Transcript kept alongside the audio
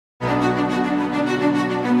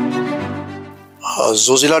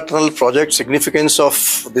Zojila tunnel project, significance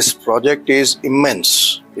of this project is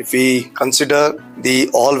immense. If we consider the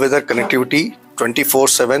all-weather connectivity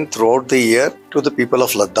 24/7 throughout the year to the people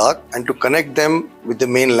of Ladakh and to connect them with the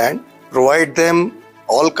mainland, provide them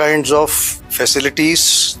all kinds of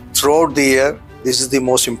facilities throughout the year, this is the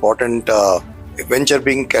most important venture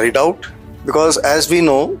being carried out. Because as we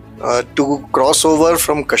know, to cross over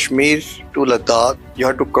from Kashmir to Ladakh, you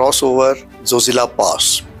have to cross over Zojila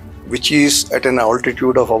Pass, which is at an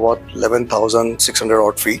altitude of about 11,600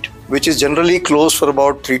 odd feet, which is generally closed for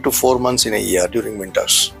about 3 to 4 months in a year during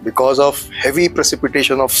winters because of heavy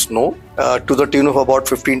precipitation of snow to the tune of about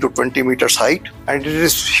 15 to 20 meters height. And it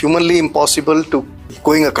is humanly impossible to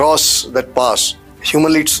going across that pass.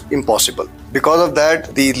 Humanly, it's impossible. Because of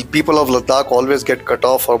that, the people of Ladakh always get cut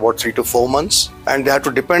off for about 3 to 4 months, and they have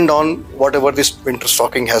to depend on whatever this winter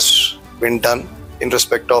stocking has been done in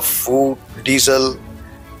respect of food, diesel,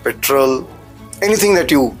 petrol, anything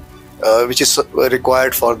that which is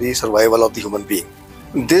required for the survival of the human being.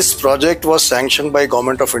 This project was sanctioned by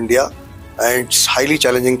Government of India, and it's a highly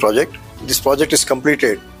challenging project. This project is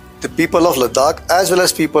completed. The people of Ladakh as well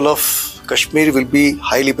as people of Kashmir will be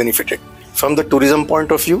highly benefited from the tourism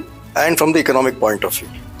point of view and from the economic point of view.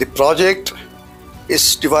 The project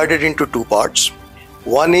is divided into two parts.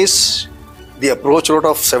 One is the approach road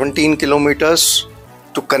of 17 kilometers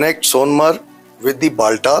to connect Sonmarg with the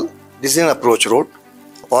Baltal. This is an approach road.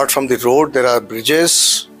 Apart from the road, there are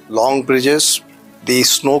bridges, long bridges, the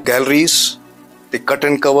snow galleries, the cut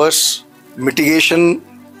and covers, mitigation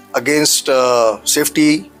against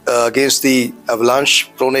safety against the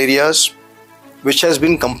avalanche prone areas, which has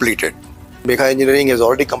been completed. Megha Engineering has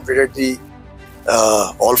already completed the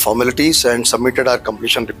all formalities and submitted our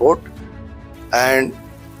completion report, and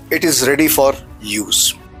it is ready for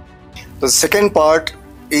use. The second part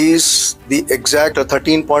is the exact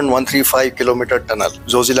 13.135 kilometer tunnel,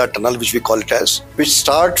 Zojila tunnel, which we call it as, which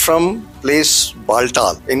starts from place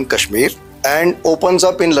Baltal in Kashmir and opens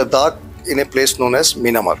up in Ladakh in a place known as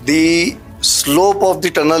Minamar. The slope of the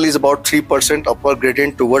tunnel is about 3% upward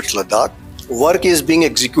gradient towards Ladakh. Work is being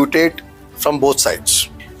executed from both sides.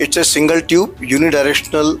 It's a single tube,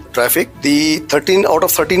 unidirectional traffic. The 13 out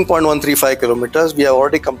of 13.135 kilometers, we have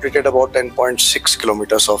already completed about 10.6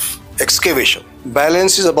 kilometers of excavation.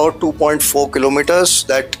 Balance is about 2.4 kilometers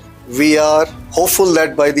that we are hopeful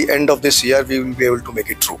that by the end of this year, we will be able to make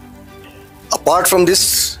it through. Apart from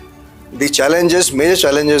this, the challenges, major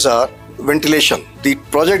challenges are ventilation. The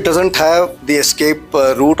project doesn't have the escape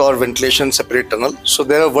route or ventilation separate tunnel. So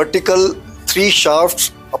there are vertical 3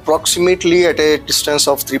 shafts approximately at a distance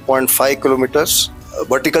of 3.5 kilometers.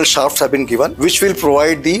 Vertical shafts have been given, which will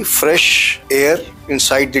provide the fresh air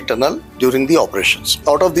inside the tunnel during the operations.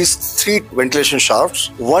 Out of these 3 ventilation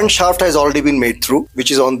shafts, 1 shaft has already been made through, which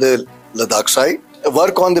is on the Ladakh side.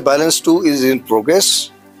 Work on the balance 2 is in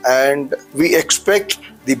progress, and we expect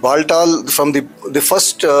the Baltal from the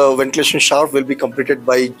first ventilation shaft will be completed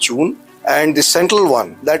by June, and the central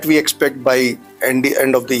one that we expect by the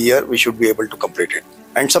end of the year we should be able to complete it.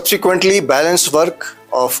 And subsequently, balance work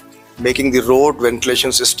of making the road,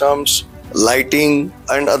 ventilation systems, lighting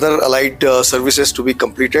and other allied services to be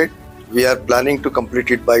completed. We are planning to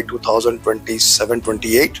complete it by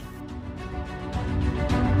 2027-28.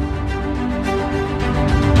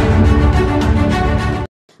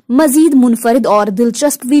 मजीद मुनफरिद और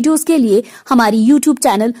दिलचस्प videos के लिए हमारी YouTube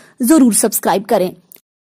channel जरूर subscribe करें।